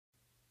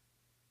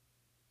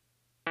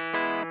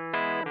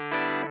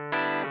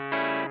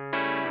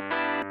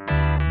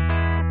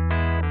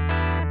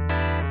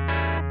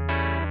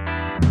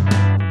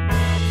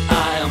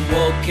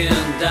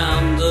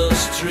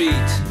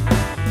street,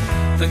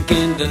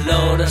 thanking the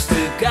Lord I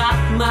still got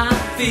my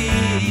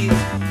feet.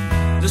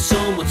 There's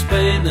so much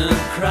pain and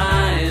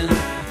crying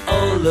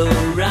all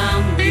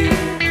around me,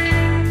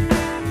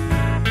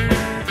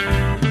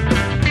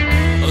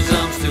 as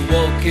I'm still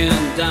walking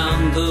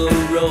down the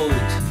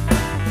road.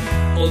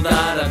 All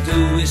that I do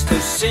is to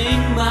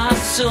sing my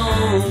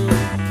song,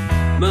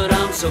 but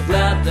I'm so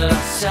glad that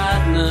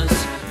sadness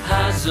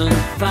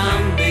hasn't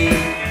found me.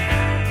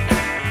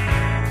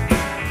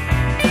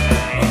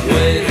 I'm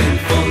waiting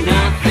for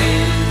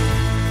nothing.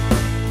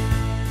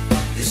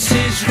 This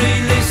is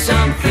really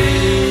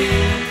something.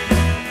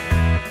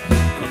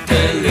 I'm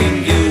telling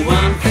you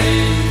one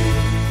thing.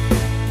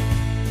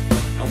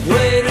 I'm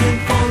waiting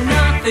for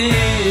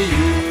nothing.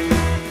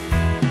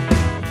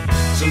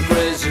 Some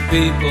crazy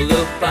people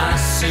are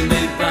passing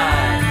me by.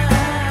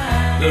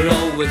 They're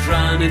always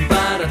running,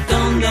 but I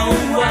don't know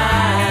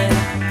why.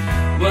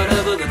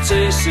 Whatever they're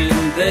chasing,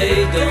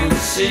 they don't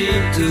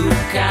seem to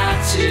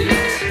catch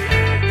it.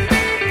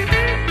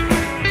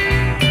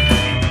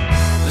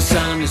 The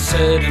sun is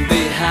setting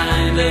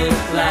behind a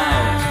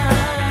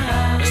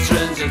cloud. A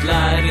strange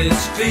light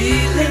is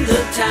filling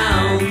the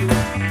town.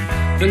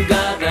 Thank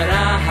God that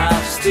I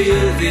have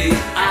still the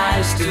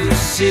eyes to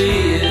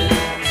see it.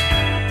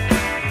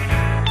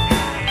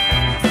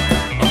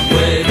 I'm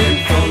waiting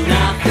for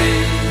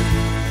nothing.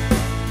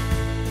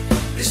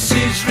 This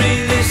is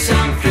really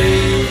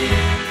something.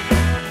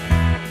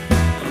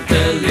 I'm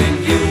telling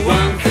you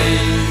one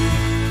thing.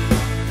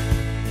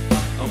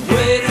 I'm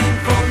waiting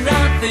for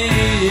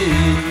nothing.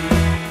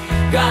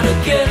 Gotta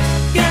get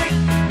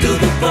to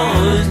the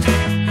point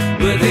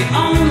where the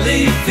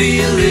only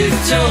feel is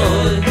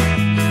joy,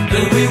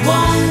 and we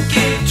won't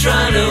keep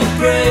trying to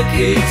break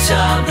each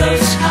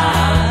other's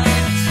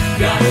hearts.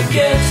 Gotta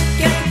get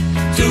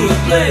to a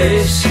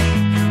place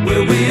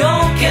where we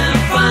all can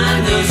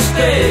find a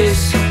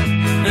space,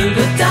 and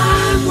the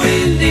time we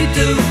need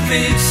to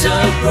fix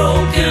our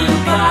broken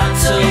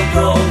parts, our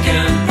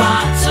broken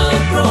parts, our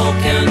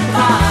broken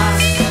parts.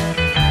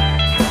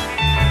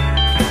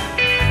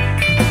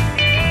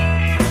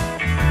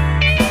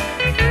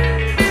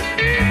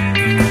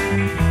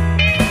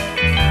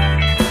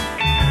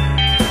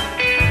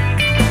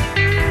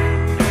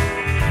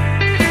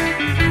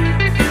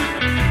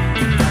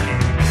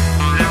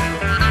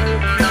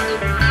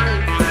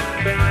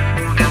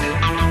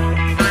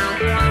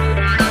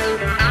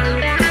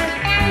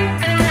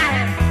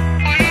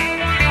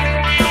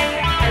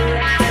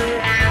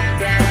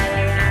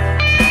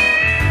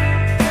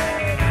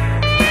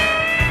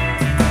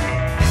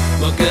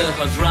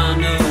 Has run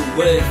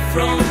away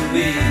from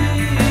me.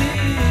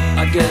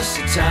 I guess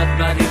it's hard,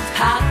 but it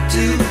had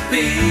to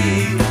be.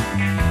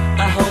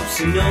 I hope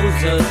she knows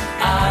that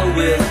I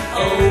will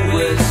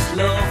always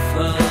love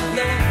her,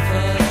 love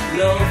her,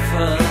 love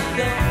her,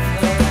 love her.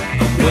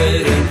 I'm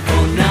waiting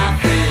for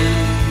nothing.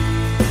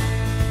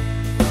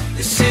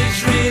 This is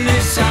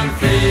really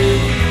something.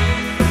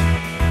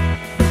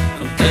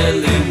 I'm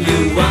telling you